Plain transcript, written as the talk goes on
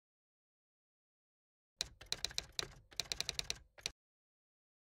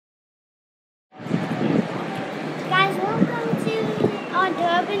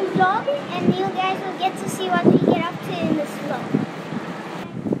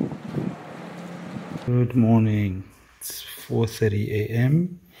Good morning. It's 4:30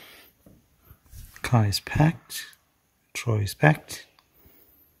 a.m. Car is packed. Troy is packed.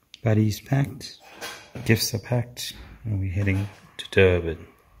 Buddy is packed. Gifts are packed. And we're heading to Durban.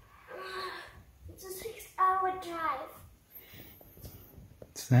 It's a 6-hour drive.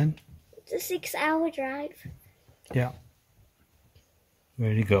 What's that? It's a 6-hour drive. Yeah.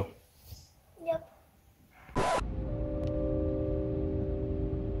 Ready to go. Yep.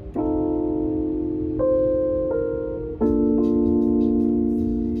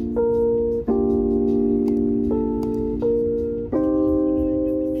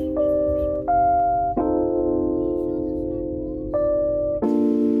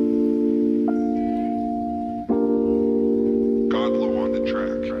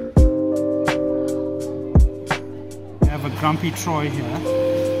 Grumpy Troy here.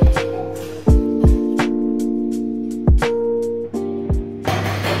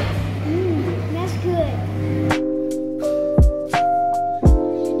 That's good.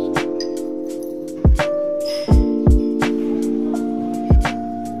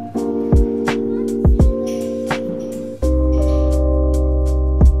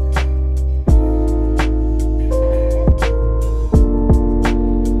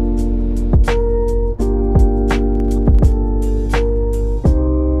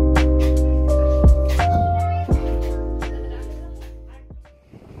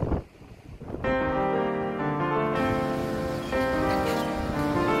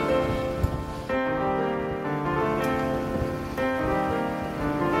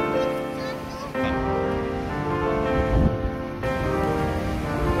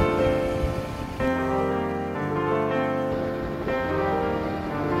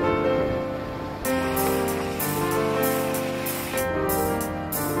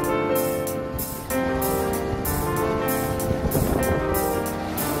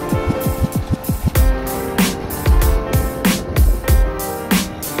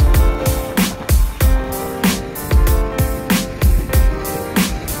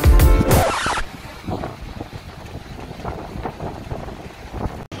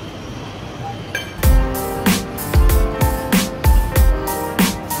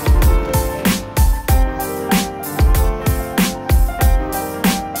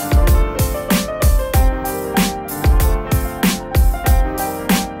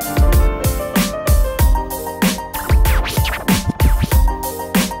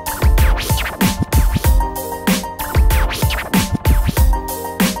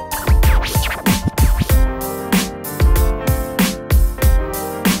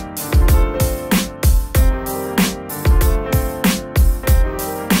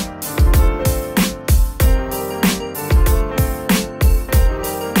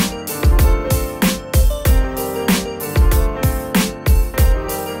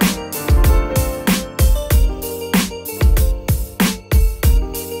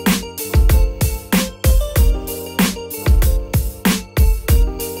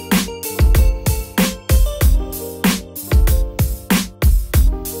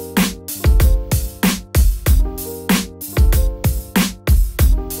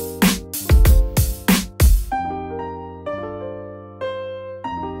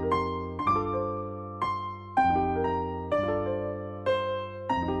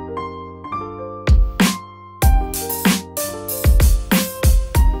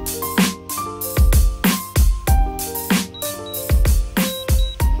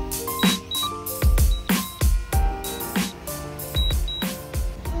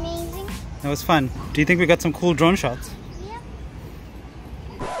 That was fun. Do you think we got some cool drone shots? Yep.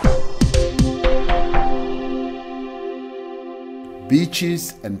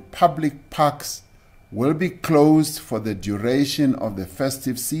 Beaches and public parks will be closed for the duration of the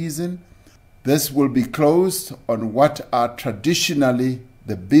festive season. This will be closed on what are traditionally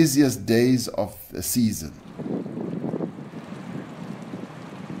the busiest days of the season.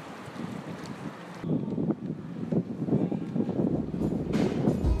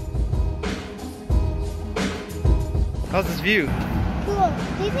 How's this view? Cool.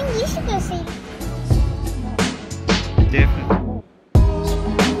 Do you think you should go see? Definitely.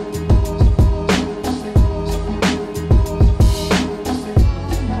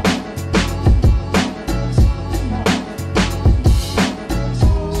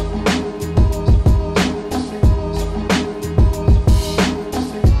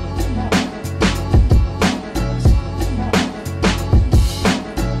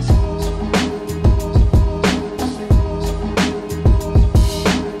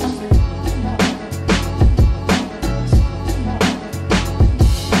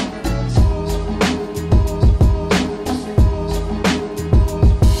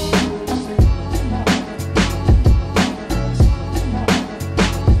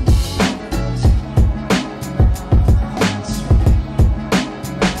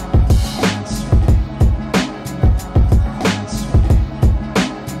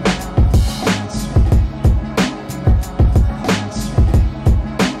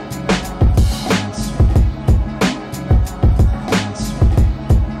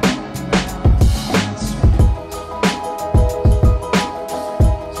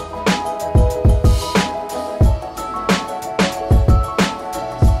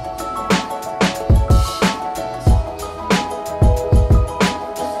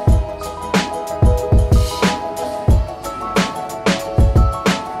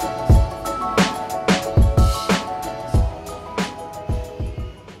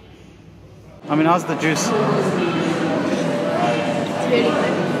 mean, how's the juice? It's really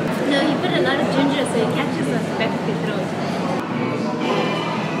good. No, you put a lot of ginger so it catches the back of your throat.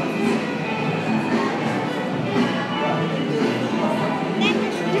 That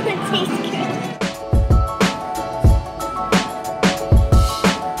doesn't taste good.